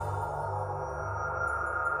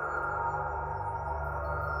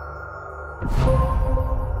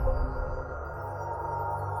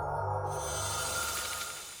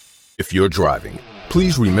If you're driving,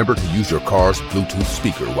 please remember to use your car's Bluetooth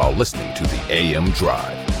speaker while listening to the AM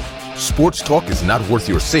Drive. Sports talk is not worth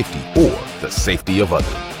your safety or the safety of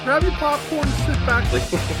others. Grab your popcorn and sit back.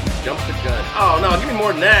 Jump the gun. Oh, no, give me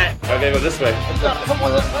more than that. Okay, go this way.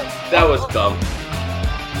 That was dumb.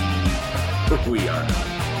 We are.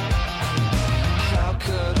 How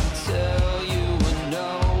could I tell you when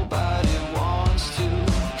nobody wants to?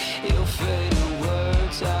 Your faded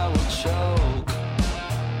words I will choke.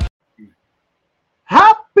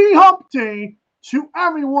 Happy Hump Day to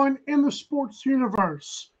everyone in the sports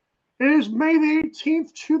universe. It is May the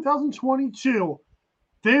 18th, 2022.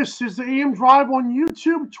 This is the AM Drive on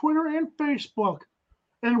YouTube, Twitter, and Facebook.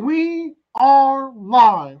 And we are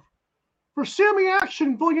live. For Sammy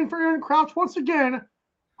Action, filling in for Aaron Crouch once again,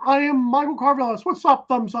 I am Michael Carvelis. What's up,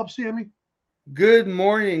 thumbs up, Sammy? Good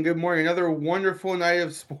morning. Good morning. Another wonderful night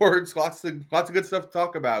of sports. Lots of good stuff to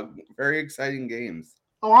talk about. Very exciting games.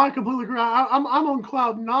 Oh, I completely agree. I'm on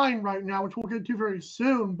cloud 9 right now, which we'll get to very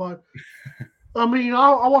soon. But I mean,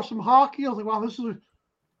 I watched some hockey. I was like, wow,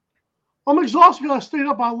 I'm exhausted because I stayed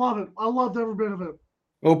up. I love it. I loved every bit of it.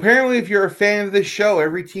 Well, apparently, if you're a fan of this show,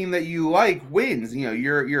 every team that you like wins. You know,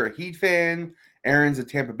 you're a Heat fan. Aaron's a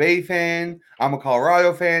Tampa Bay fan. I'm a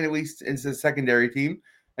Colorado fan. At least it's a secondary team,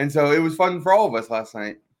 and so it was fun for all of us last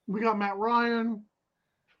night. We got Matt Ryan.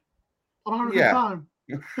 I'm having a good time.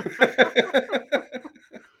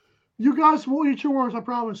 You guys will eat your words, I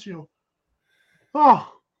promise you.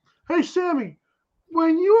 Oh, hey, Sammy.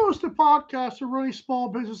 When you host a podcast or run a small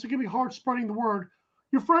business, it can be hard spreading the word.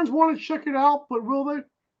 Your friends want to check it out, but will they?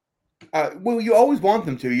 Well, you always want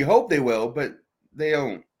them to. You hope they will, but they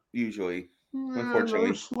don't usually, unfortunately.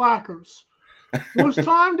 They're slackers. Well, it's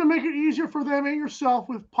time to make it easier for them and yourself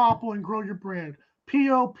with Popl and grow your brand.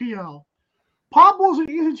 Popl. Popl is an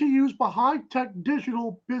easy-to-use but high-tech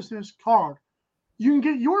digital business card. You can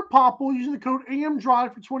get your Popl using the code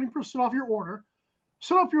AMDRIVE for 20% off your order.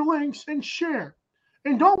 Set up your links and share.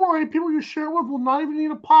 And don't worry, people you share with will not even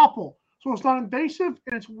need a Popl. So it's not invasive,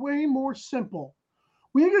 and it's way more simple.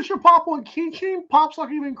 When you get your Popl and keychain, pops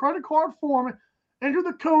like even credit card form, enter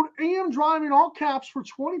the code AMDRIVE in all caps for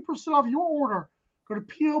 20% off your order. Go to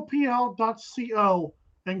popl.co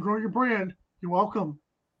and grow your brand. You're welcome.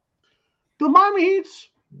 The Miami Heats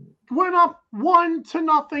went up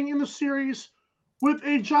 1-0 in the series with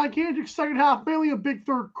a gigantic second half, mainly a big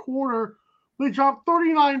third quarter. They dropped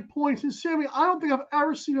 39 points. And Sammy, I don't think I've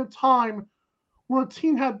ever seen a time where a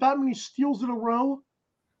team had that many steals in a row.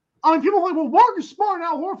 I mean, people are like, well, Marcus Smart and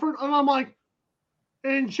Al Horford. And I'm like,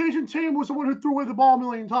 and Jason Tatum was the one who threw away the ball a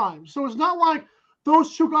million times. So it's not like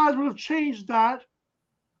those two guys would have changed that.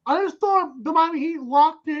 I just thought the Miami Heat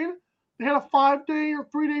locked in. They had a 5-day or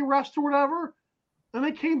 3-day rest or whatever. And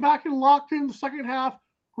they came back and locked in the second half.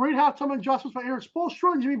 Great halftime adjustments by Eric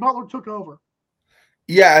Spoelstra, and Jimmy Butler took over.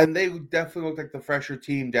 Yeah, and they definitely looked like the fresher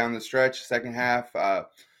team down the stretch, second half.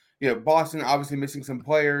 Boston obviously missing some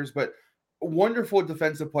players, but wonderful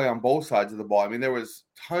defensive play on both sides of the ball. I mean, there was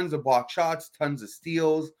tons of blocked shots, tons of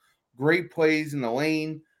steals, great plays in the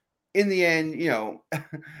lane. In the end,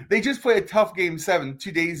 they just played a tough game 7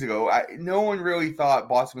 2 days ago. No one really thought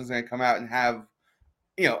Boston was going to come out and have,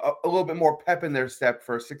 a little bit more pep in their step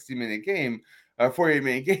for a 60-minute game,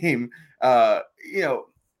 48-minute game.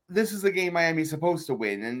 This is the game Miami's supposed to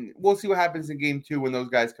win, and we'll see what happens in game 2 when those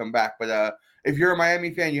guys come back. But if you're a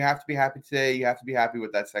Miami fan, you have to be happy today. You have to be happy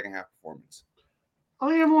with that second half performance. I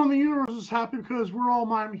think everyone in the universe is happy because we're all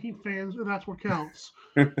Miami Heat fans, and that's what counts.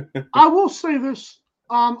 I will say this.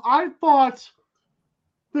 I thought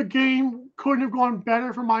the game couldn't have gone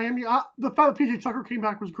better for Miami. The fact that PJ Tucker came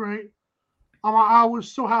back was great. I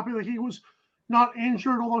was so happy that he was not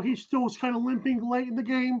injured, although he still was kind of limping late in the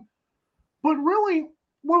game. But really,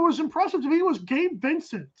 what was impressive to me was Gabe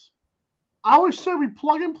Vincent. I always said we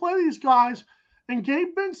plug and play these guys, and Gabe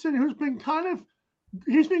Vincent, who's been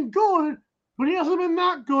he's been good, but he hasn't been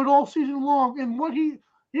that good all season long. And what he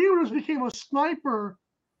just became a sniper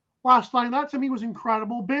last night. That to me was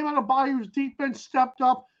incredible. Bam Adebayo's defense stepped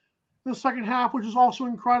up in the second half, which is also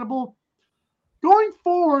incredible. Going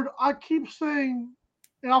forward, I keep saying,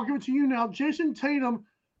 and I'll give it to you now, Jason Tatum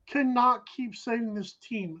cannot keep saving this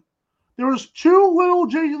team. There was too little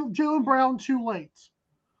Jaylen Brown too late.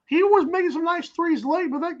 He was making some nice threes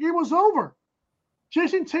late, but that game was over.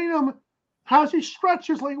 Jason Tatum has these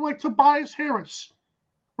stretches like Tobias Harris,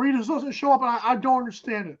 where he just doesn't show up, and I don't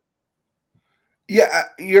understand it. Yeah,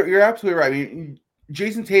 you're absolutely right. I mean,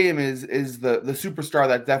 Jason Tatum is the superstar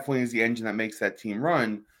that definitely is the engine that makes that team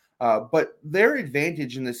run. But their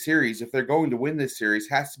advantage in this series, if they're going to win this series,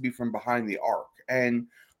 has to be from behind the arc. And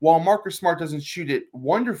while Marcus Smart doesn't shoot it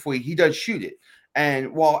wonderfully, he does shoot it.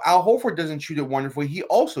 And while Al Horford doesn't shoot it wonderfully, he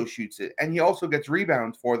also shoots it, and he also gets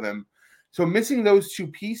rebounds for them. So missing those two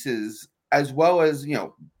pieces, as well as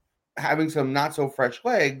having some not so fresh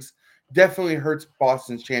legs, definitely hurts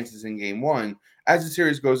Boston's chances in Game 1. As the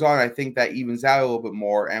series goes on, I think that evens out a little bit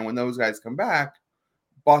more. And when those guys come back,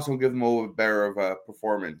 Boston will give them a little bit better of a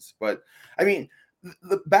performance. But I mean,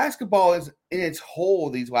 the basketball is in its whole.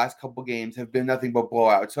 These last couple games have been nothing but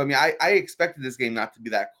blowouts. So I mean, I expected this game not to be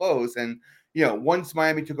that close. And once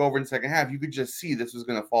Miami took over in the second half, you could just see this was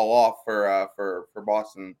going to fall off for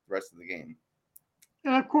Boston the rest of the game.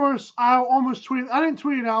 And of course, I almost tweeted. I didn't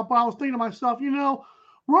tweet it out, but I was thinking to myself,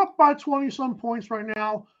 we're up by 20-some points right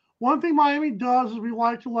now. One thing Miami does is we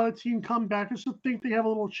like to let a team come back just to think they have a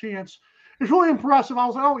little chance. It's really impressive. I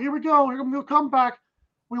was like, oh, here we go. Here we go, come back.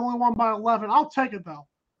 We only won by 11. I'll take it, though.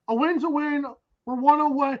 A win's a win. We're one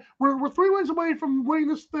away. We're 3 wins away from winning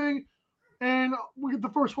this thing, and the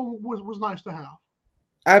first one was nice to have.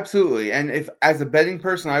 Absolutely. And if, as a betting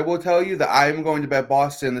person, I will tell you that I'm going to bet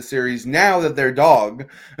Boston in the series now that they're dog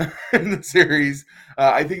in the series.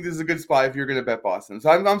 I think this is a good spot if you're going to bet Boston.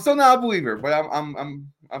 So I'm still not a believer, but I'm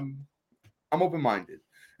open-minded.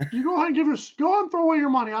 You go ahead and go and throw away your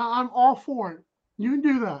money. I'm all for it. You can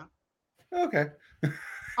do that. Okay.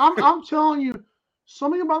 I'm telling you,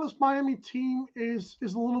 something about this Miami team is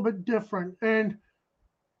a little bit different, and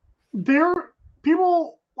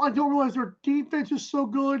people. I don't realize their defense is so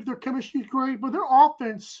good, their chemistry is great, but their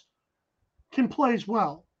offense can play as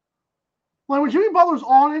well. Like when Jimmy Butler's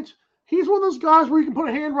on it, he's one of those guys where you can put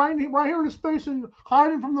a hand right here in his face and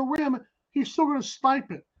hide him from the rim. He's still going to snipe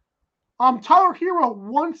it. Tyler Hero,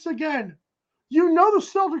 once again, the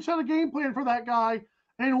Celtics had a game plan for that guy,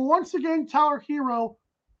 and once again, Tyler Hero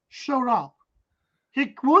showed up.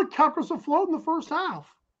 He really kept us afloat in the first half.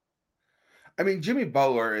 I mean, Jimmy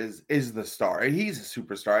Butler is the star. He's a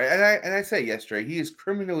superstar. And I said yesterday, he is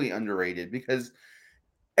criminally underrated because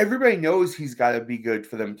everybody knows he's got to be good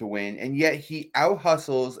for them to win, and yet he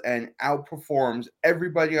out-hustles and outperforms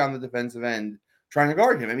everybody on the defensive end trying to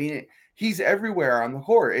guard him. I mean, he's everywhere on the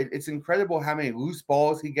court. It's incredible how many loose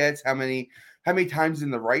balls he gets, how many times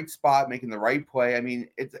in the right spot, making the right play. I mean,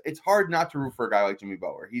 it's hard not to root for a guy like Jimmy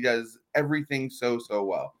Butler. He does everything so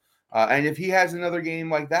well. And if he has another game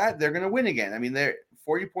like that, they're going to win again. I mean,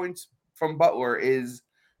 40 points from Butler is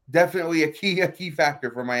definitely a key factor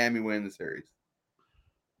for Miami winning the series.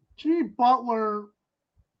 Jimmy Butler,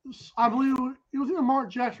 I believe it was either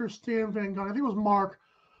Mark Jackson or Stan Van Gundy. I think it was Mark.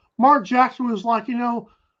 Mark Jackson was like,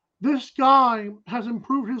 this guy has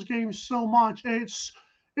improved his game so much. And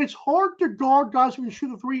it's hard to guard guys who can shoot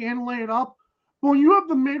the three and lay it up. But when you have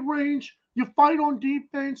the mid-range, you fight on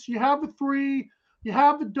defense, you have the three, you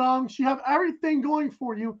have the dunks, you have everything going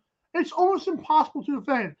for you. It's almost impossible to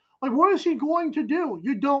defend. Like, what is he going to do?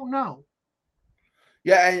 You don't know.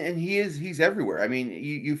 Yeah, and he's everywhere. I mean,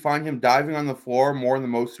 you find him diving on the floor more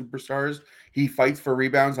than most superstars. He fights for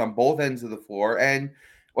rebounds on both ends of the floor. And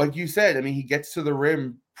like you said, I mean, he gets to the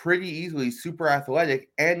rim pretty easily, super athletic,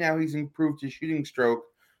 and now he's improved his shooting stroke.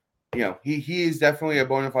 He is definitely a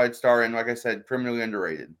bona fide star, and like I said, criminally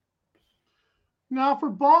underrated. Now, for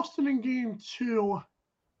Boston in Game 2,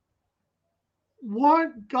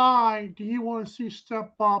 what guy do you want to see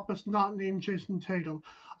step up that's not named Jason Tatum?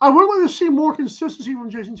 I would like to see more consistency from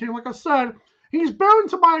Jason Tatum. Like I said, he's better than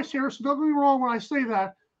Tobias Harris, so don't get me wrong when I say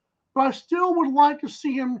that. But I still would like to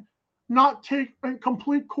see him not take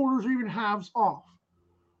complete quarters or even halves off.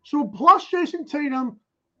 So plus Jason Tatum,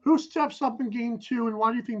 who steps up in Game 2, and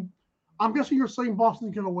why do you think? I'm guessing you're saying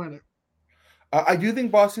Boston's going to win it. I do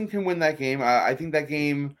think Boston can win that game. I think that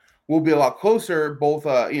game will be a lot closer, both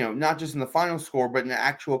not just in the final score, but in the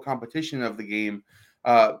actual competition of the game.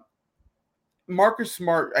 Marcus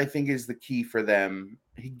Smart, I think, is the key for them.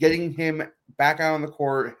 Getting him back out on the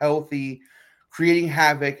court, healthy, creating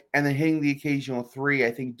havoc, and then hitting the occasional three,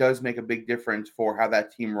 I think does make a big difference for how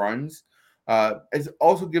that team runs. It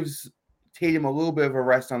also gives Tatum a little bit of a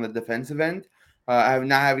rest on the defensive end. Not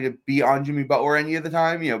having to be on Jimmy Butler any of the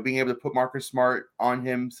time, being able to put Marcus Smart on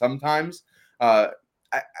him sometimes. I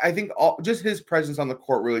think just his presence on the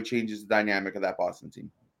court really changes the dynamic of that Boston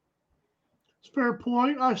team. It's a fair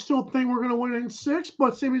point. I still think we're going to win in 6,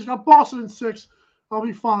 but Sammy's got Boston in 6. I'll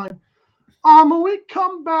be fine. When we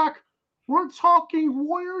come back, we're talking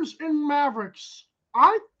Warriors and Mavericks.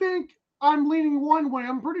 I think I'm leaning one way.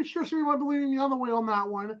 I'm pretty sure Sammy might be leaning the other way on that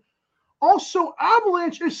one. Also,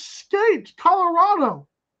 Avalanche escaped Colorado.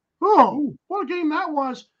 Oh, what a game that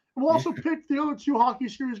was. And we'll also pick the other 2 hockey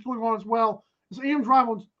series going on as well It's AM Drive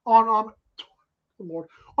on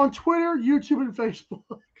Twitter, YouTube, and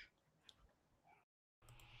Facebook.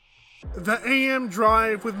 The AM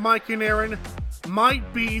Drive with Mike and Aaron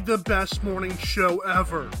might be the best morning show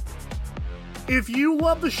ever. If you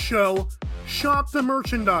love the show, shop the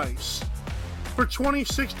merchandise for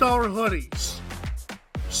 $26 hoodies,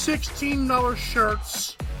 $16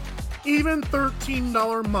 shirts, even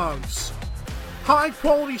 $13 mugs. High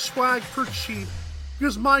quality swag for cheap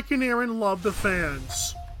because Mike and Aaron love the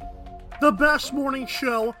fans. The best morning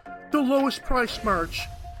show, the lowest price merch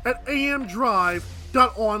at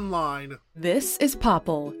amdrive.online. This is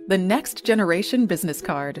Popple, the next generation business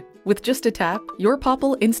card. With just a tap, your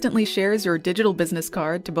Popple instantly shares your digital business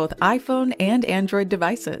card to both iPhone and Android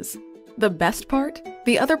devices. The best part?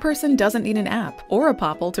 The other person doesn't need an app or a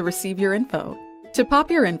Popple to receive your info. To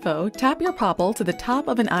pop your info, tap your Popple to the top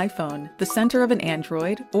of an iPhone, the center of an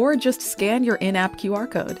Android, or just scan your in-app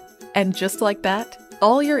QR code. And just like that,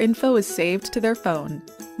 all your info is saved to their phone.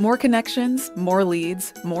 More connections, more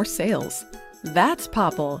leads, more sales. That's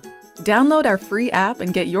Popple. Download our free app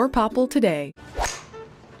and get your Popple today.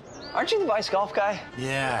 Aren't you the Vice Golf guy?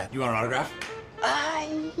 Yeah. You want an autograph?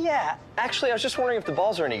 Yeah. Actually, I was just wondering if the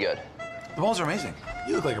balls are any good. The balls are amazing.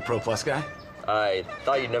 You look like a Pro Plus guy. I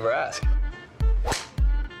thought you'd never ask.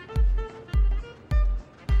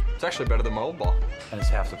 It's actually better than my old ball. And it's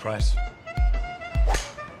half the price.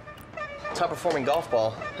 Top performing golf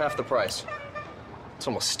ball, half the price. It's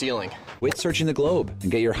almost stealing. Quit searching the globe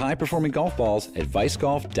and get your high-performing golf balls at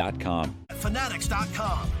vicegolf.com.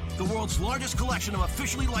 Fanatics.com, the world's largest collection of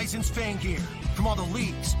officially licensed fan gear from all the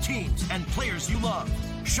leagues, teams, and players you love.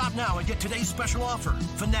 Shop now and get today's special offer.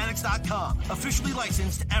 Fanatics.com, officially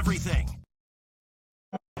licensed everything.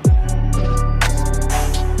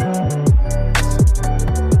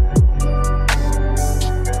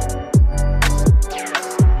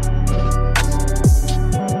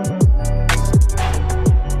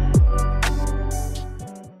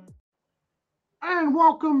 And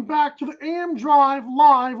welcome back to the AM Drive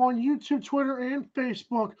live on YouTube, Twitter, and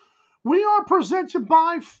Facebook. We are presented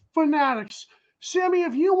by Fanatics. Sammy,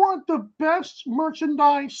 if you want the best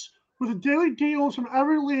merchandise with the daily deals from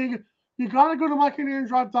every league, you got to go to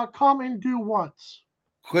MikeandAaronDrive.com and do what?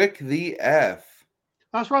 Click the F.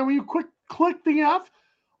 That's right. When you click the F,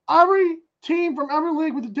 every team from every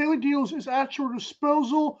league with the daily deals is at your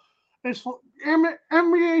disposal. It's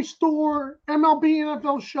NBA store, MLB,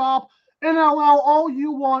 NFL shop, NLL, all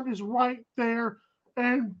you want is right there.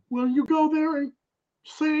 And when you go there and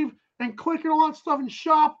save and click and all that stuff and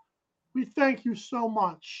shop, we thank you so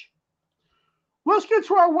much. Let's get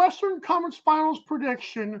to our Western Conference Finals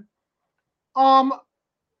prediction.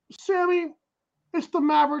 Sammy, it's the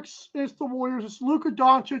Mavericks, it's the Warriors, it's Luka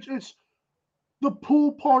Doncic, it's the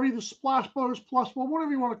pool party, the Splash Brothers plus one,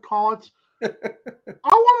 whatever you want to call it. I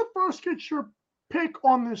want to first get your pick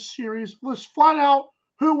on this series. Let's flat out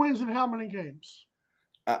who wins and how many games.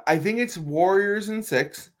 I think it's Warriors in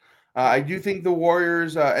 6. I do think the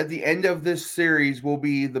Warriors at the end of this series will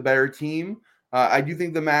be the better team. I do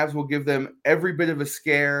think the Mavs will give them every bit of a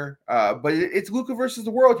scare, but it's Luka versus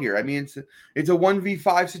the world here. I mean, it's a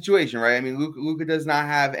 1v5 situation, right? I mean, Luka does not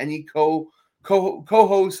have any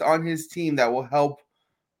co-hosts on his team that will help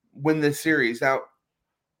win this series. Now,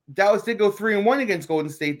 Dallas did go 3-1 against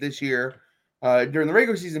Golden State this year during the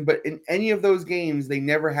regular season, but in any of those games, they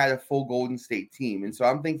never had a full Golden State team. And so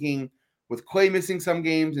I'm thinking with Clay missing some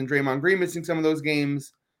games and Draymond Green missing some of those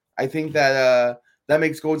games, I think that that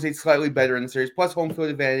makes Golden State slightly better in the series, plus home field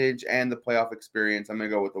advantage and the playoff experience. I'm going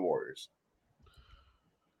to go with the Warriors.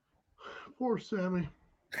 Poor Sammy.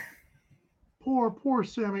 Poor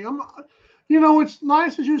Sammy. It's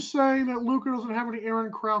nice as you say that Luka doesn't have any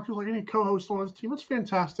Aaron Crouch or like any co-host on his team. It's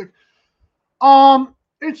fantastic.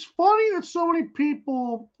 It's funny that so many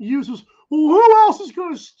people use this. Well, who else is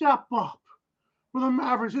going to step up for the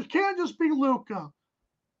Mavericks? It can't just be Luka.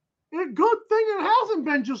 A good thing it hasn't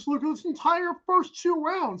been just Luka this entire first 2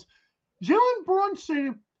 rounds. Jalen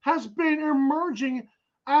Brunson has been emerging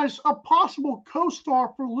as a possible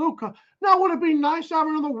co-star for Luka. Now, would it be nice to have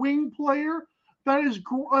another wing player that is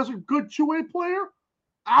as a good two-way player?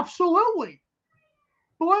 Absolutely.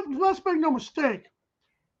 But let's make no mistake.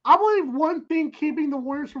 I believe one thing keeping the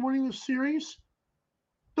Warriors from winning this series,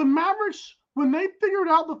 the Mavericks, when they figured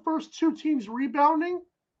out the first 2 teams rebounding,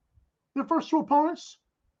 the first 2 opponents,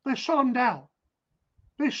 they shut them down.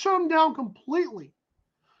 They shut them down completely.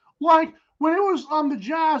 Like when it was on the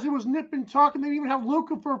Jazz, it was nip and tuck, and they didn't even have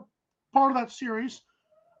Luka for part of that series.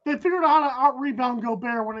 They figured out how to out-rebound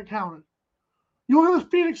Gobert when it counted. You look at the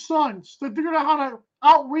Phoenix Suns. They figured out how to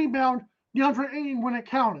out-rebound DeAndre Ayton when it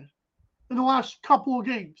counted in the last couple of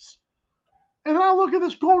games. And then I look at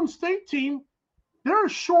this Golden State team. They're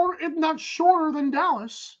shorter, if not shorter, than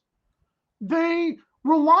Dallas. They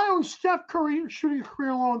rely on Steph Curry shooting a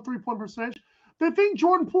career low on three-point percentage. They think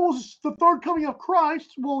Jordan Poole is the third coming of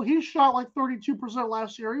Christ. Well, he shot like 32%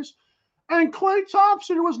 last series. And Klay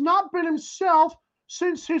Thompson, who has not been himself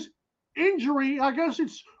since his injury, I guess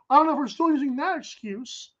I don't know if we're still using that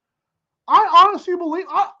excuse. I honestly believe,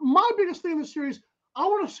 my biggest thing in this series, I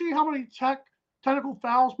want to see how many technical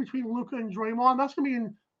fouls between Luka and Draymond. That's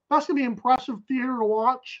gonna be impressive theater to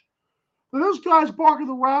watch. Those guys barking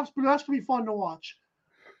the refs, but that's going to be fun to watch.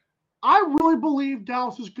 I really believe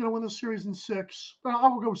Dallas is going to win the series in 6. I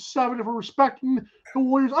will go 7 if we're respecting the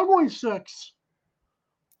Warriors. I'm going 6.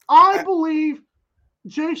 I believe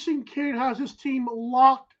Jason Kidd has his team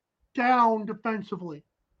locked down defensively.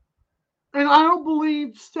 And I don't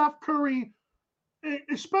believe Steph Curry,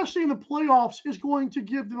 especially in the playoffs, is going to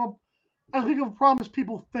give them as big of a problem as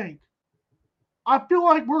people think. I feel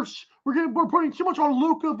like we're putting too much on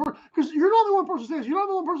Luka because you're not the one person saying this. You're not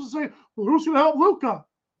the one person saying, well, who's going to help Luka?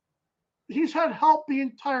 He's had help the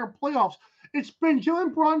entire playoffs. It's been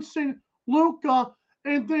Jalen Brunson, Luka,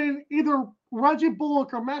 and then either Reggie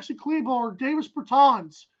Bullock or Maxi Kleber or Davis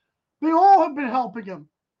Bertans. They all have been helping him.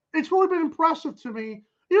 It's really been impressive to me.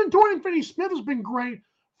 Even Dorian Finney-Smith has been great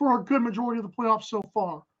for a good majority of the playoffs so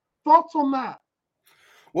far. Thoughts on that?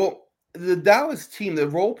 Well, the Dallas team, the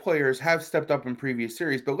role players have stepped up in previous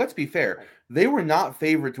series, but let's be fair. They were not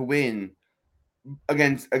favored to win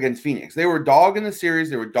against Phoenix. They were dog in the series.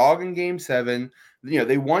 They were dog in Game 7.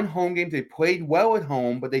 They won home games. They played well at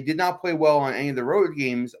home, but they did not play well on any of the road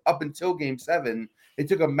games up until Game 7. It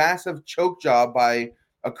took a massive choke job by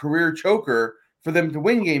a career choker for them to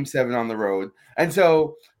win Game 7 on the road. And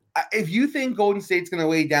so if you think Golden State's going to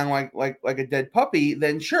lay down like a dead puppy,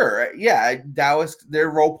 then sure. Yeah, Dallas, their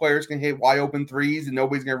role players can hit wide open threes and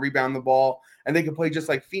nobody's going to rebound the ball. And they can play just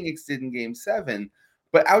like Phoenix did in Game 7.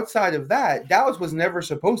 But outside of that, Dallas was never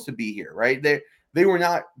supposed to be here, right? They were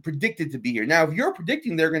not predicted to be here. Now, if you're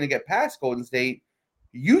predicting they're going to get past Golden State,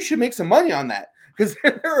 you should make some money on that because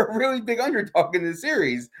they're a really big underdog in this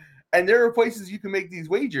series. And there are places you can make these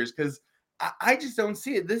wagers because I just don't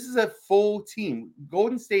see it. This is a full team.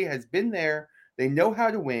 Golden State has been there. They know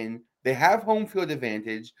how to win. They have home field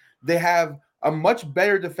advantage. They have a much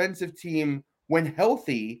better defensive team when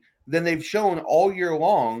healthy than they've shown all year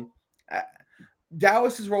long.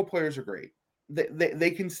 Dallas's role players are great.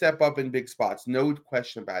 They can step up in big spots, no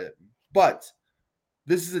question about it. But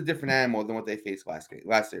this is a different animal than what they faced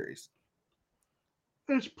last series.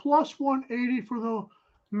 It's plus 180 for the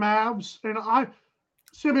Mavs, and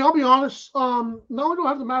Sammy, I'll be honest. Not only do I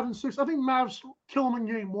have the Mavs in 6, I think Mavs kill them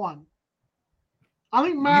in Game 1. I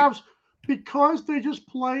think Mavs, because they just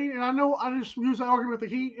played, and I know I just used that argument with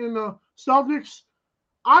the Heat and the Celtics.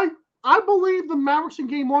 I believe the Mavericks in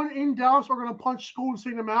Game 1 in Dallas are going to punch Golden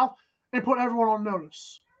State in the mouth and put everyone on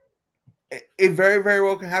notice. It very, very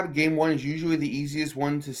well can happen. Game 1 is usually the easiest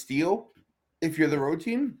one to steal if you're the road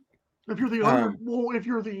team. If you're the if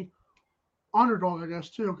you're the underdog, I guess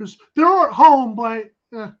too, because they're at home, but.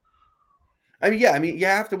 I mean, you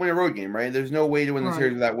have to win a road game, right? There's no way to win the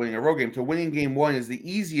series without winning a road game. So winning Game 1 is the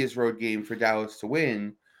easiest road game for Dallas to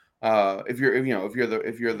win. If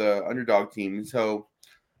you're the underdog team, so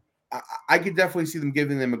I could definitely see them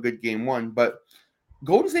giving them a good Game 1. But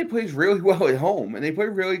Golden State plays really well at home, and they play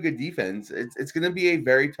really good defense. It's going to be a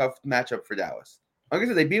very tough matchup for Dallas. Like I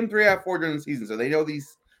said, they beat them 3 out of 4 during the season, so they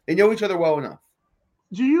know each other well enough.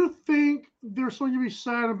 Do you think there's something to be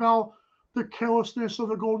said about the carelessness of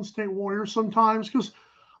the Golden State Warriors sometimes? Because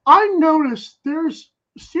I noticed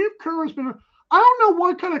Steve Kerr has been I don't know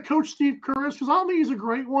what kind of coach Steve Kerr is, because I don't think he's a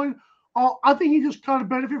great one. I think he just kind of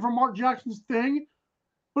benefited from Mark Jackson's thing.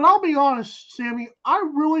 But I'll be honest, Sammy, I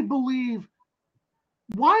really believe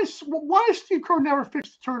why Steve Kerr never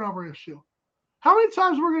fixed the turnover issue? How many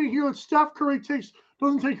times we're going to hear that Steph Curry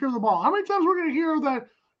doesn't take care of the ball? How many times we're going to hear that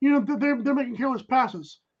they're making careless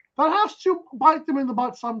passes? That has to bite them in the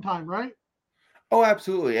butt sometime, right? Oh,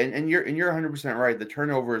 absolutely, and you're 100% right. The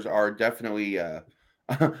turnovers are definitely a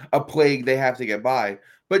plague they have to get by.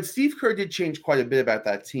 But Steve Kerr did change quite a bit about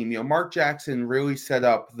that team. Mark Jackson really set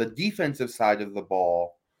up the defensive side of the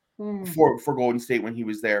ball for Golden State when he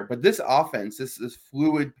was there. But this offense, this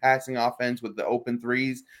fluid passing offense with the open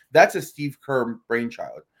threes, that's a Steve Kerr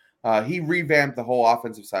brainchild. He revamped the whole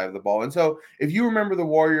offensive side of the ball. And so if you remember the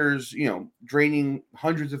Warriors, draining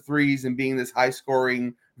hundreds of threes and being this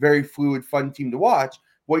high-scoring, very fluid, fun team to watch,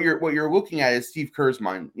 what you're looking at is Steve Kerr's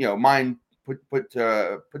mind. Mind put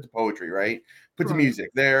to poetry, right? Put to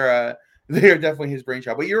music. They're definitely his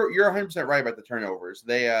brainchild. But you're 100% right about the turnovers.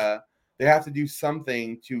 They They have to do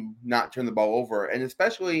something to not turn the ball over. And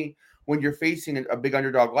especially when you're facing a big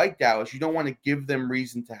underdog like Dallas, you don't want to give them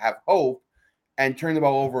reason to have hope. And turn the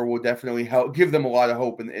ball over will definitely help give them a lot of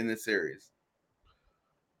hope in this series.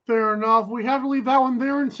 Fair enough. We have to leave that one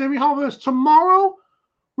there. And Sammy, how about this? Tomorrow,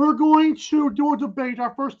 we're going to do a debate,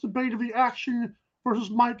 our first debate of the Action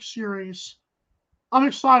versus Mike series. I'm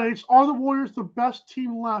excited. Are the Warriors the best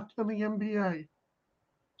team left in the NBA?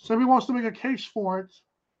 Sammy wants to make a case for it.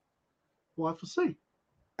 We'll have to see.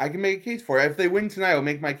 I can make a case for it. If they win tonight, it'll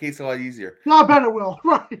make my case a lot easier. Yeah, I bet it will.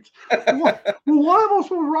 Right. Well, one of us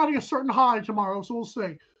will be riding a certain high tomorrow, so we'll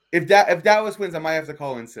see. If Dallas wins, I might have to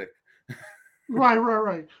call in sick. Right.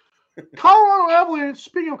 Colorado Avalanche,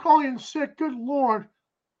 speaking of calling in sick, good Lord.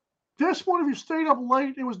 This one, if you stayed up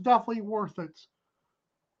late, it was definitely worth it.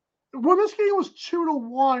 When this game was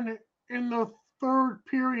 2-1 in the third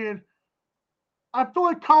period, I feel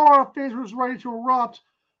like Colorado fans were ready to erupt,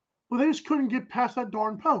 but they just couldn't get past that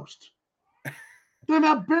darn post. Then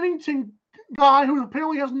that Bennington guy, who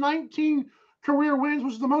apparently has 19 career wins,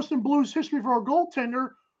 which is the most in Blues history for a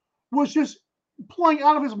goaltender, was just playing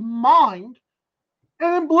out of his mind.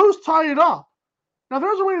 And then Blues tie it up. Now,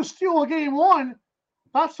 there's a way to steal a game one.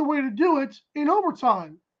 That's the way to do it in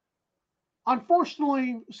overtime.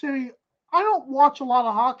 Unfortunately, Sammy, I don't watch a lot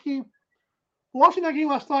of hockey. Watching that game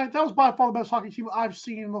last night, that was by far the best hockey team I've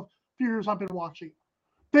seen in the few years I've been watching.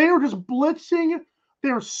 They were just blitzing.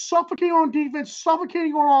 They were suffocating on defense,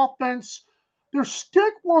 suffocating on offense. Their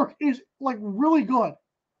stick work is like really good.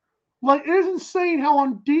 Like, it is insane how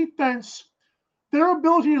on defense, their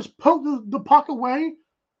ability to just poke the puck away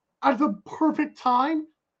at the perfect time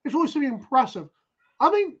is really something impressive. I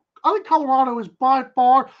think Colorado is by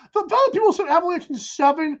far the fact that people said Avalanche in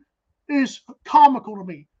 7 is comical to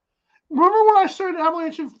me. Remember when I said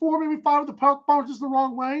Avalanche in 4, maybe 5, the puck bounces the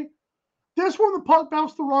wrong way? This one, the puck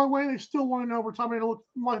bounced the wrong way, and they still won in overtime, and it looked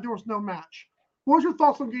like there was no match. What was your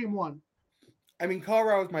thoughts on game one? I mean,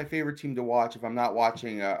 Colorado is my favorite team to watch if I'm not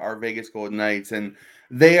watching our Vegas Golden Knights, and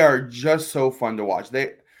they are just so fun to watch.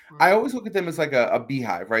 I always look at them as like a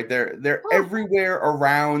beehive, right? They're everywhere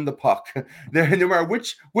around the puck. No matter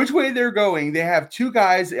which way they're going, they have two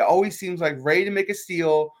guys. It always seems like ready to make a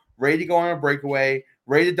steal, ready to go on a breakaway,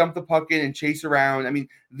 ready to dump the puck in and chase around. I mean,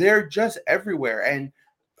 they're just everywhere, and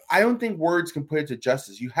I don't think words can put it to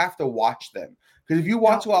justice. You have to watch them, because if you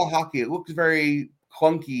watch a lot of hockey, it looks very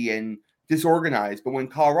clunky and disorganized. But when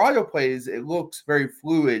Colorado plays, it looks very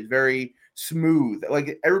fluid, very smooth.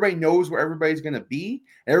 Like everybody knows where everybody's going to be,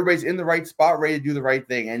 and everybody's in the right spot, ready to do the right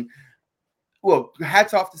thing. And look,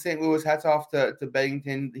 hats off to St. Louis, hats off to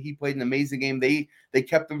Bennington. He played an amazing game. They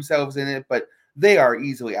kept themselves in it, but they are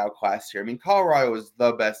easily outclassed here. I mean, Colorado is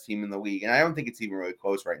the best team in the league, and I don't think it's even really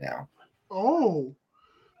close right now. Oh,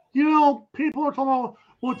 people are talking about,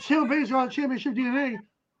 well, Tampa Bay's got a championship DNA.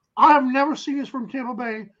 I have never seen this from Tampa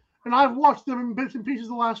Bay, and I've watched them in bits and pieces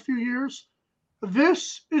the last few years.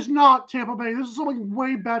 This is not Tampa Bay. This is something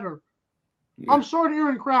way better. Yeah. I'm sorry to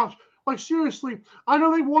Aaron Crouch. Like, seriously, I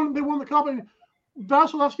know they won the cup, and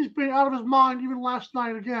Vasilevsky's been out of his mind even last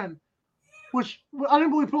night again, which I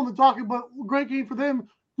didn't really put on the docket, but great game for them.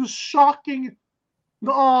 Just shocking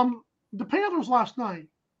the Panthers last night.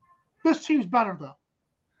 This team's better, though.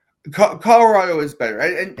 Colorado is better,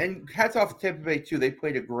 and hats off to Tampa Bay too. They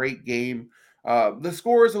played a great game. The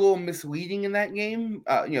score is a little misleading in that game.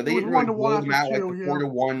 They didn't really blow them out like the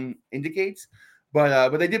 4-1 indicates,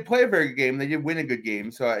 but they did play a very good game. They did win a good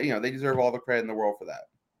game, so they deserve all the credit in the world for that.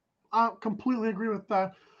 I completely agree with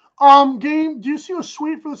that. Game, do you see a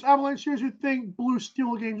sweep for this Avalanche series? You think Blues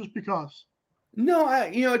steal a game just because? No,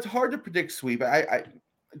 it's hard to predict sweep.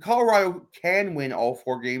 Colorado can win all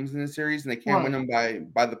 4 games in the series, and they can win them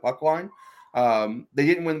by the puck line. They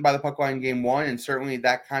didn't win by the puck line game 1, and certainly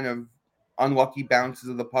that kind of unlucky bounces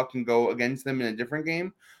of the puck can go against them in a different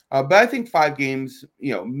game. But I think 5 games,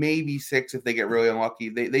 maybe 6 if they get really unlucky.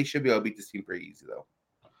 They should be able to beat this team pretty easy, though.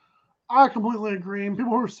 I completely agree. And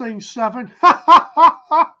people were saying 7.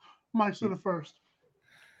 Might say the first.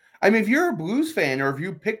 I mean, if you're a Blues fan, or if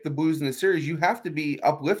you pick the Blues in the series, you have to be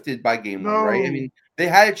uplifted by game 1, right? I mean, they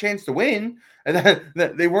had a chance to win, and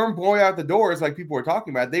they weren't blowing out the doors like people were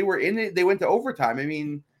talking about. They were in it. They went to overtime. I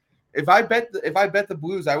mean, if I bet the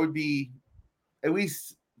Blues, I would be at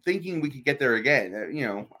least thinking we could get there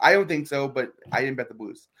again. I don't think so, but I didn't bet the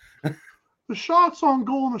Blues. The shots on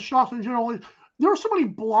goal and the shots in general, there were so many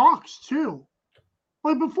blocks too.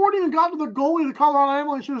 Like, before it even got to the goalie, the Colorado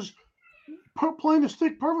Avalanche was playing the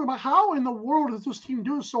stick perfectly. But how in the world does this team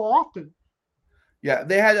do it so often? Yeah,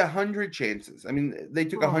 they had 100 chances. I mean, they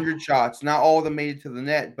took 100 shots. Not all of them made it to the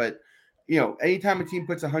net, but anytime a team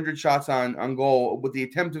puts 100 shots on goal with the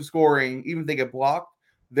attempt of scoring, even if they get blocked,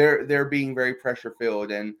 they're being very pressure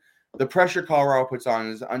filled, and the pressure Colorado puts on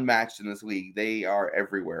is unmatched in this league. They are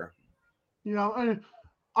everywhere. And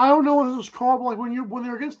I don't know what this is called, but like when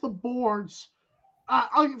they're against the boards,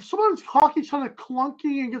 sometimes hockey's kind of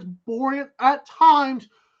clunky and gets boring at times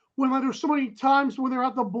when there's so many times when they're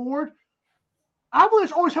at the board.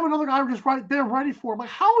 Avalanche always have another guy just right there ready for him. Like,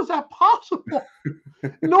 how is that possible?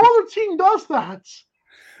 No other team does that.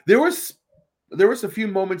 There was a few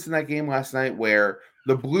moments in that game last night where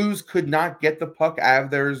the Blues could not get the puck out of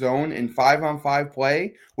their zone in 5-on-5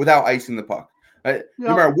 play without icing the puck.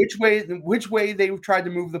 No matter which way they tried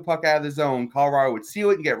to move the puck out of the zone, Colorado would seal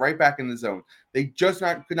it and get right back in the zone. They just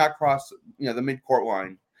could not cross the midcourt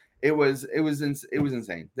line. It was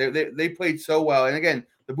insane. They played so well, and again,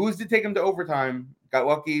 the Blues did take them to overtime. Got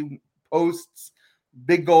lucky, posts,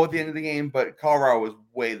 big goal at the end of the game, but Colorado was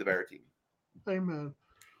way the better team. Amen.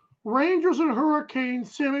 Rangers and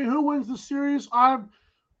Hurricanes. Sammy, who wins the series? I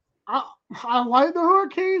like the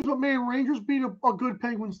Hurricanes, but man, Rangers beat a good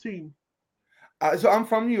Penguins team. So I'm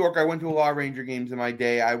from New York. I went to a lot of Ranger games in my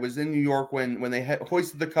day. I was in New York when they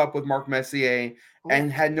hoisted the cup with Mark Messier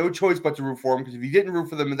and had no choice but to root for them, because if you didn't root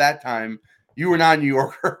for them at that time, you were not a New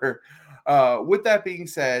Yorker. With that being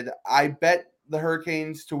said, I bet the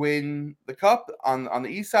Hurricanes to win the cup on the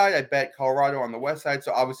east side. I bet Colorado on the west side.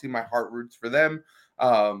 So obviously my heart roots for them.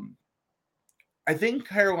 I think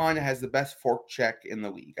Carolina has the best fork check in the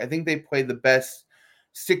league. I think they play the best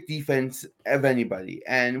stick defense of anybody.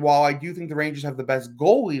 And while I do think the Rangers have the best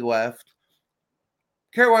goalie left,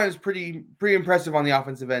 Carolina is pretty impressive on the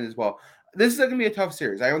offensive end as well. This is going to be a tough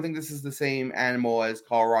series. I don't think this is the same animal as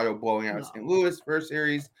Colorado blowing out St. Louis first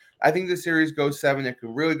series. I think the series goes 7. It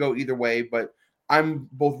could really go either way, but I'm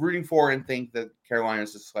both rooting for and think that Carolina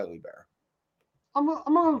is just slightly better. I'm going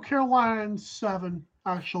to go Carolina in 7,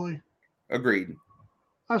 actually. Agreed.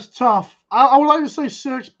 That's tough. I would like to say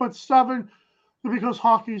 6, but 7 because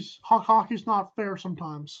hockey's not fair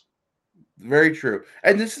sometimes. Very true.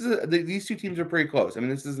 And these two teams are pretty close. I mean,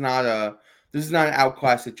 this is not an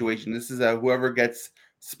outclass situation. This is whoever gets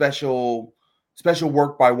special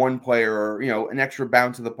work by one player, or an extra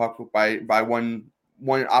bounce of the puck by one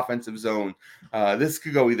offensive zone. This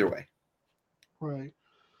could go either way. Right.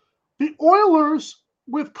 The Oilers,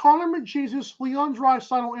 with Connor McJesus, Leon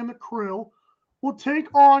Draisaitl, and the crew, will take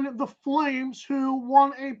on the Flames, who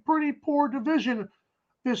won a pretty poor division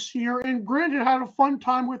this year, and granted had a fun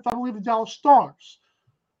time with, I believe, the Dallas Stars.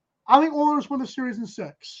 I think Oilers win the series in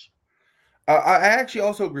 6. I actually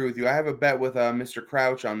also agree with you. I have a bet with Mr.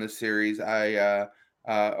 Crouch on this series. Or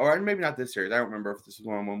maybe not this series. I don't remember if this is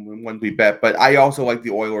one we bet, but I also like the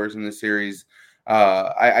Oilers in this series.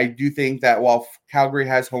 I do think that while Calgary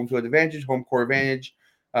has home field advantage, home court advantage,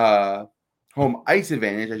 home ice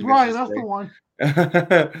advantage, right, that's the one.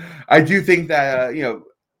 I do think that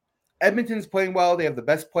Edmonton's playing well. They have the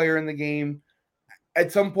best player in the game.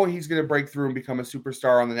 At some point, he's going to break through and become a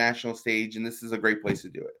superstar on the national stage, and this is a great place to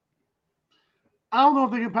do it. I don't know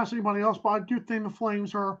if they can pass anybody else, but I do think the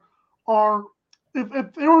Flames are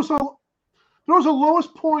if there was a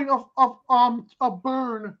lowest point of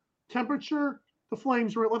burn temperature, the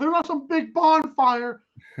Flames were. They're not some big bonfire,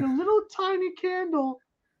 a little tiny candle.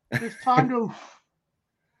 It's time to.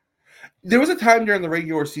 There was a time during the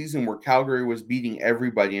regular season where Calgary was beating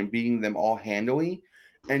everybody and beating them all handily,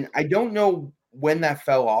 and I don't know when that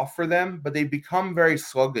fell off for them, but they've become very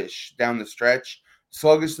sluggish down the stretch.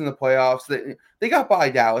 Sluggish in the playoffs. They got by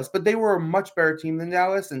Dallas, but they were a much better team than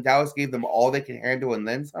Dallas, and Dallas gave them all they could handle and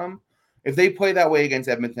then some. If they play that way against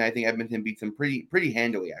Edmonton, I think Edmonton beats them pretty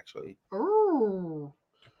handily, actually. Oh.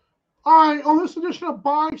 All right, on this edition of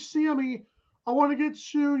By Sammy, I want to get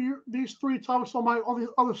to these 3 topics on the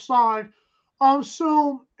other side.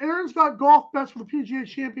 So Aaron's got golf bets for the PGA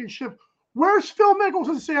Championship. Where's Phil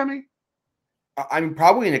Mickelson, Sammy? I'm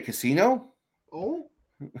probably in a casino. Oh.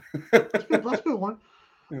 That's good. That's a good one.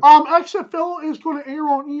 XFL is going to air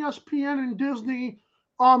on ESPN and Disney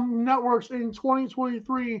networks in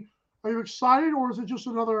 2023. Are you excited, or is it just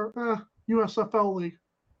another USFL league?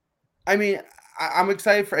 I mean, I'm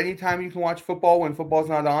excited for any time you can watch football when football's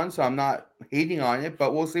not on, so I'm not hating on it,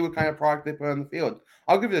 but we'll see what kind of product they put on the field.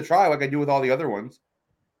 I'll give it a try like I do with all the other ones.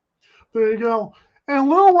 There you go. And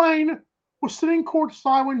Lil Wayne was sitting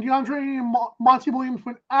courtside when DeAndre and Monty Williams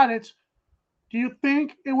went at it. Do you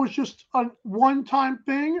think it was just a one-time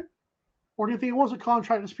thing, or do you think it was a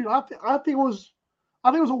contract dispute? I think it was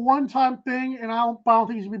a one-time thing, and I don't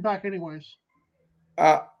think he's gonna be back anyways.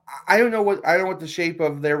 I don't know what the shape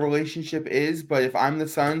of their relationship is, but if I'm the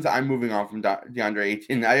Suns, I'm moving on from DeAndre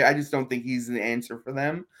Ayton. I just don't think he's the answer for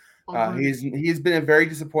them. He's been a very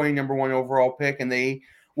disappointing number 1 overall pick, and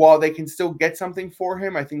while they can still get something for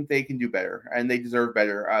him, I think they can do better, and they deserve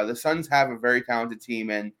better. The Suns have a very talented team,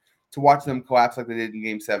 and to watch them collapse like they did in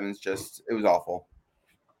Game 7 it was awful.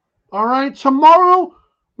 All right, tomorrow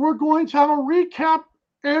we're going to have a recap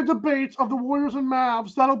and debates of the Warriors and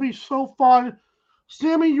Mavs. That'll be so fun.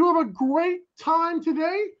 Sammy, you have a great time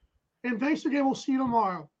today, and thanks again. We'll see you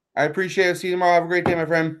tomorrow. I appreciate it. See you tomorrow. Have a great day, my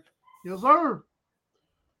friend. Yes, sir.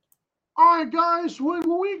 All right, guys,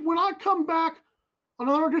 when I come back,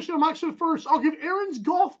 another edition of Mike Said First, I'll give Aaron's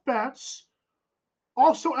golf bets,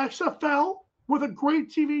 also XFL with a great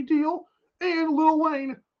TV deal, and Lil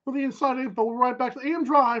Wayne for the inside info. We'll be right back to AM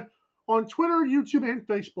Drive on Twitter, YouTube, and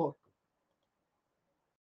Facebook.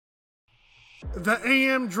 The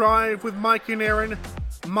AM Drive with Mike and Aaron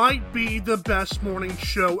might be the best morning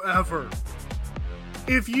show ever.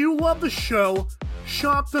 If you love the show,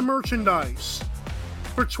 shop the merchandise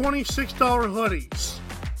for $26 hoodies,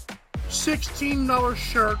 $16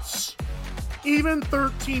 shirts, even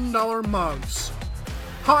 $13 mugs.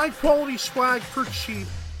 High quality swag for cheap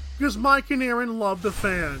because Mike and Aaron love the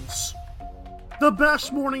fans. The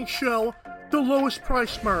best morning show, the lowest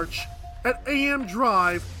price merch at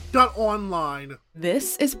amdrive.online.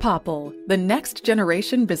 This is Popple, the next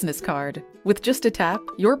generation business card. With just a tap,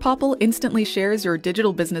 your Popple instantly shares your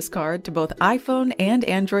digital business card to both iPhone and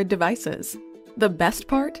Android devices. The best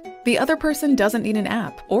part? The other person doesn't need an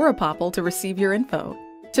app or a Popple to receive your info.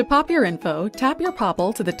 To pop your info, tap your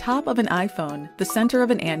Popple to the top of an iPhone, the center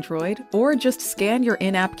of an Android, or just scan your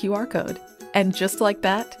in-app QR code. And just like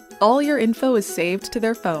that, all your info is saved to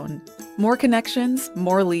their phone. More connections,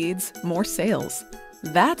 more leads, more sales.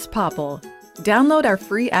 That's Popple. Download our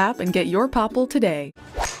free app and get your Popple today.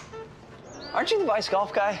 Aren't you the Vice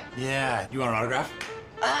Golf guy? Yeah, you want an autograph?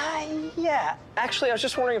 Yeah. Actually, I was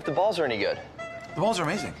just wondering if the balls are any good. The balls are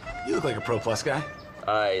amazing. You look like a Pro Plus guy.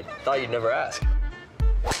 I thought you'd never ask.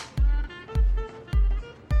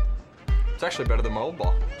 It's actually better than my old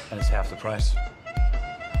ball. And it's half the price.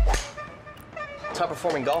 Top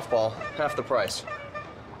performing golf ball, half the price.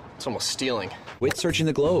 It's almost stealing. Quit searching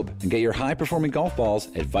the globe and get your high-performing golf balls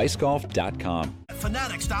at vicegolf.com.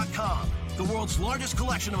 Fanatics.com, the world's largest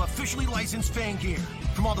collection of officially licensed fan gear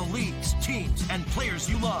from all the leagues, teams, and players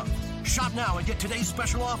you love. Shop now and get today's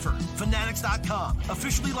special offer. Fanatics.com,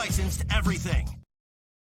 officially licensed everything.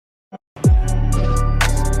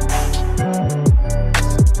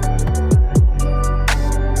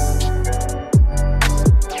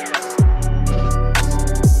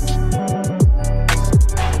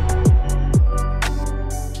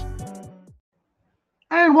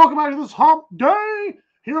 And welcome back to this hump day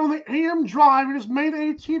here on the AM Drive. It is May the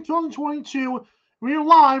 18th, 2022. We are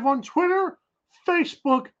live on Twitter,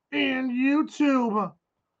 Facebook, and YouTube.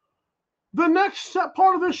 The next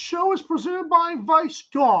part of this show is presented by Vice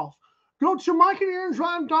Golf. Go to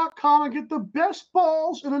mikeandaarondrive.com and get the best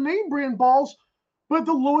balls and the name brand balls, but at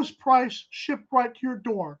the lowest price shipped right to your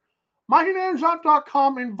door.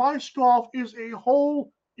 mikeandaarondrive.com and Vice Golf is a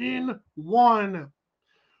hole in one.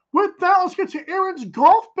 With that, let's get to Aaron's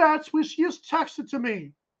golf bets, which he has texted to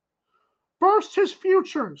me. First, his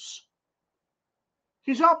futures.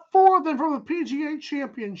 He's got 4 of them from the PGA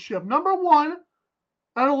Championship. Number 1,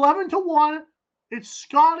 at 11-1, it's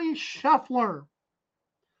Scotty Scheffler.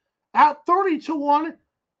 At 30-1,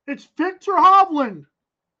 it's Victor Hovland.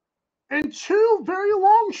 And 2 very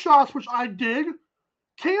long shots, which I dig.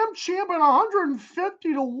 Cam Champ at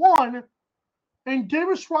 150-1, and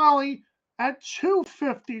Davis Riley at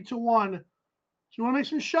 250-1. So you want to make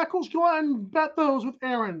some shekels? Go ahead and bet those with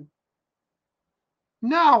Aaron.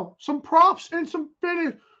 Now, some props and some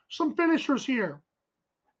finishers here.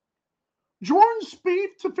 Jordan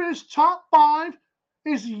Spieth to finish top 5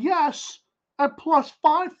 is yes at plus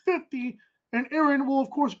 550, and Aaron will, of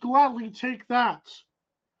course, gladly take that.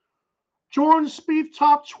 Jordan Spieth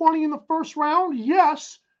top 20 in the first round,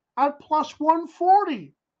 yes at plus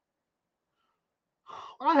 140.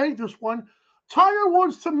 I hate this one. Tiger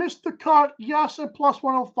Woods to miss the cut, yes at plus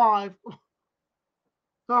 105.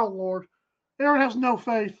 Oh, Lord. Aaron has no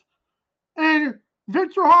faith. And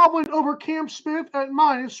Victor Hovland over Cam Smith at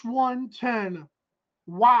minus 110.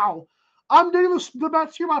 Wow. I'm doing the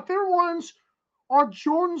bets here. My favorite ones are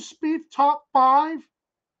Jordan Spieth top 5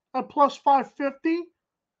 at plus 550.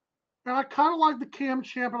 And I kind of like the Cam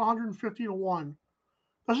Champ at 150-1.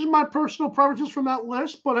 This is my personal preferences from that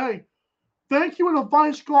list. But hey, thank you and a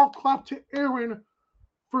Vice Golf clap to Aaron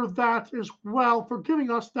for that as well, for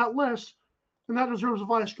giving us that list. And that deserves a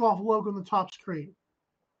Vice Golf logo on the top screen.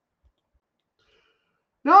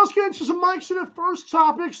 Now let's get into some Mike's in the first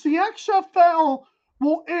topics. The XFL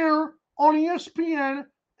will air on ESPN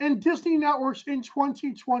and Disney networks in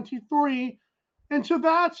 2023. And to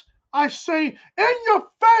that, I say, in your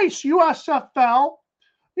face, USFL.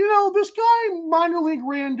 You know, this guy, Minor League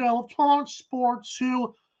Rando of Talent Sports,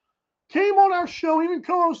 who came on our show, even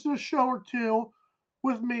co-hosted a show or two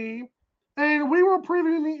with me, and we were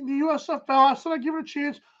previewing the USFL. I said I'd give it a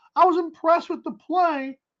chance. I was impressed with the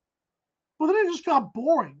play, but then it just got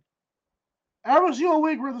boring. Every single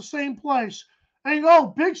week we're at the same place. And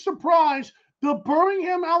oh, big surprise, the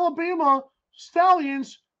Birmingham, Alabama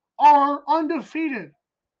Stallions are undefeated.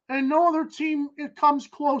 And no other team it comes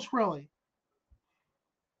close, really.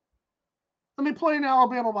 And they play in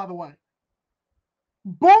Alabama, by the way.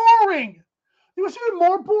 Boring! It was even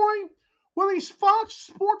more boring when these Fox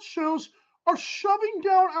Sports shows are shoving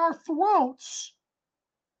down our throats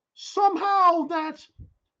somehow that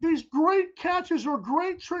these great catches or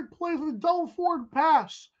great trick plays with a double forward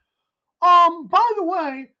pass. By the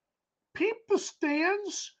way, peep the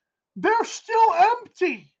stands. They're still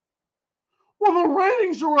empty. Well, the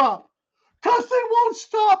ratings are up because they won't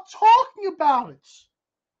stop talking about it.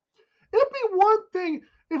 It'd be one thing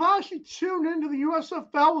if I actually tuned into the USFL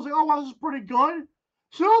and was like, oh, wow, this is pretty good.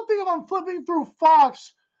 So don't think if I'm flipping through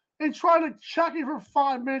Fox and trying to check it for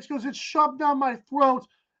 5 minutes because it's shoved down my throat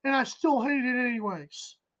and I still hate it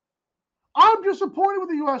anyways. I'm disappointed with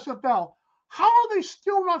the USFL. How are they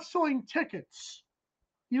still not selling tickets?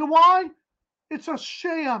 You know why? It's a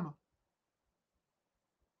sham.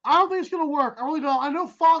 I don't think it's going to work. I really don't. I know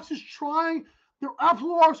Fox is trying. They're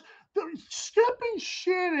absolutely Skip and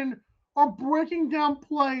Shannon are breaking down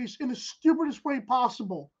plays in the stupidest way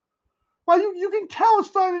possible. Like you can tell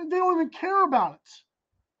it's not, they don't even care about it.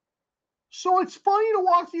 So it's funny to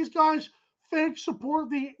watch these guys fake support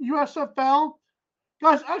the USFL.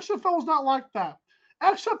 Guys, XFL is not like that.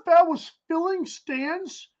 XFL was filling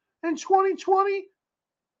stands in 2020.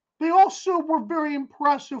 They also were very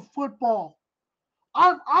impressive football.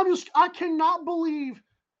 I cannot believe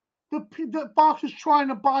that Fox is trying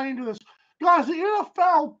to buy into this. Guys, the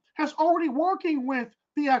NFL has already working with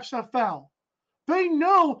the XFL. They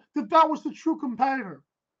know that was the true competitor.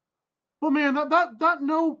 But man, that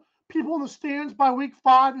no people in the stands by week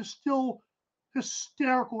 5 is still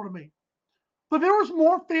hysterical to me. But there was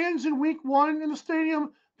more fans in week 1 in the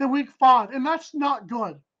stadium than week 5, and that's not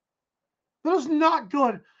good. That is not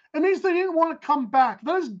good. It means they didn't want to come back.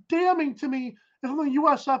 That is damning to me from the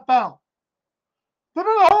USFL. They're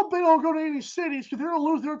going to hope they don't go to any cities because they're going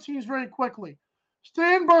to lose their teams very quickly.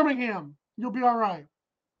 Stay in Birmingham. You'll be all right.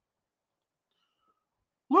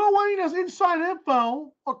 Lil Wayne has inside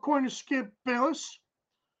info, according to Skip Bayless.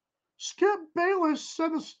 Skip Bayless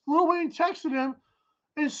said that Lil Wayne texted him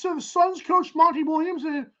and said the Suns coach Monty Williams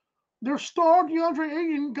and their star DeAndre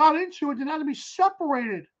Ayton got into it and had to be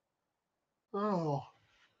separated. Oh.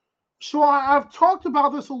 So I've talked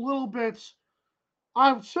about this a little bit.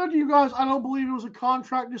 I've said to you guys, I don't believe it was a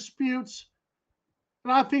contract dispute.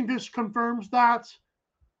 And I think this confirms that.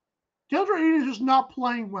 DeAndre Ayton is just not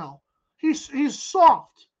playing well. He's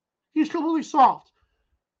soft. He's completely soft.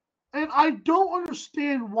 And I don't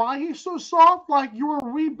understand why he's so soft. Like, you're a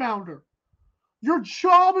rebounder. Your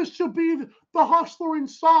job is to be the hustler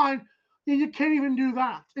inside, and you can't even do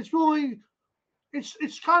that. It's really,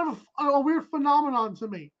 it's kind of a weird phenomenon to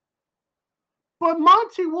me. But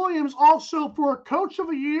Monty Williams also, for a coach of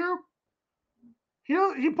the year,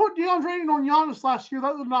 he put DeAndre Ayton on Giannis last year.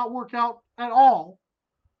 That did not work out at all.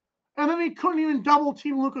 And then he couldn't even double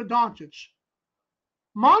team Luka Doncic.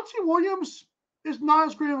 Monty Williams is not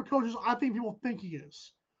as great of a coach as I think people think he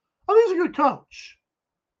is. I think he's a good coach.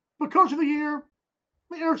 But coach of the year,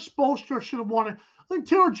 Eric Spoelstra should have won it. I think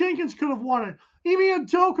Taylor Jenkins could have won it. Ime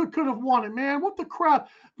Udoka could have won it, man. What the crap?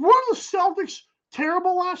 Weren't the Celtics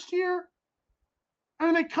terrible last year?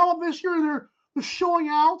 And they come up this year and they're showing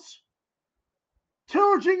out.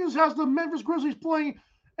 Taylor Jenkins has the Memphis Grizzlies playing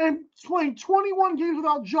 21 games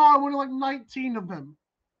without Ja, winning like 19 of them.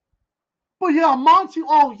 But yeah, Monty,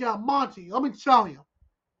 let me tell you.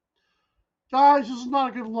 Guys, this is not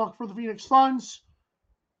a good look for the Phoenix Suns.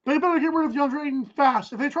 They better get rid of DeAndre Ayton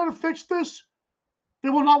fast. If they try to fix this, they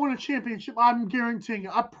will not win a championship. I'm guaranteeing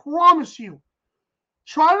it. I promise you.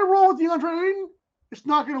 Try to roll with DeAndre Ayton, it's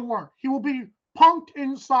not going to work. He will be punked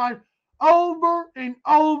inside over and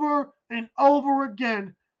over and over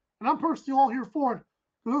again. And I'm personally all here for it.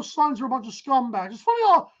 Those Suns are a bunch of scumbags. It's funny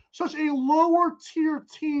how such a lower tier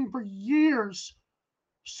team for years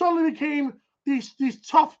suddenly became these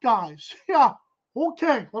tough guys. Yeah,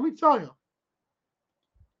 okay, let me tell you.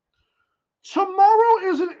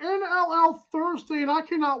 Tomorrow is an NLL Thursday, and I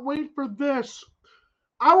cannot wait for this.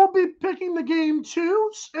 I will be picking the game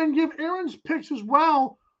twos and give Aaron's picks as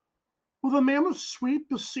well Will the Mammoths sweep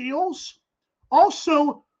the Seals?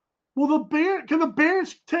 Also, can the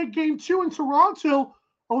Bears take Game 2 in Toronto,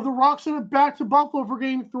 or will the Rock send it back to Buffalo for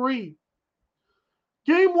Game 3?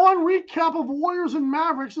 Game 1 recap of Warriors and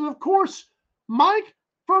Mavericks, and of course, Mike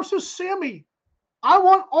versus Sammy. I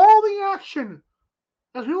want all the action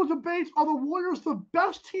as we will debate, are the Warriors the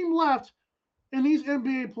best team left in these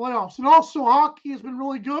NBA playoffs? And also, hockey has been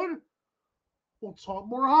really good. We'll talk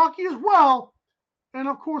more hockey as well. And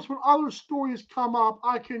of course, when other stories come up,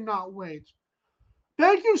 I cannot wait.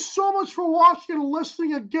 Thank you so much for watching and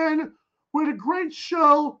listening again. We had a great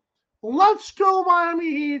show. Let's go,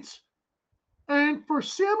 Miami Heat. And for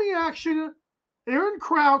Sammy Action, Aaron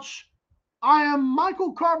Crouch, I am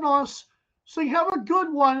Michael Carmelis saying have a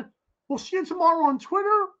good one. We'll see you tomorrow on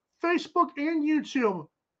Twitter, Facebook, and YouTube.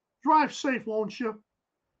 Drive safe, won't you?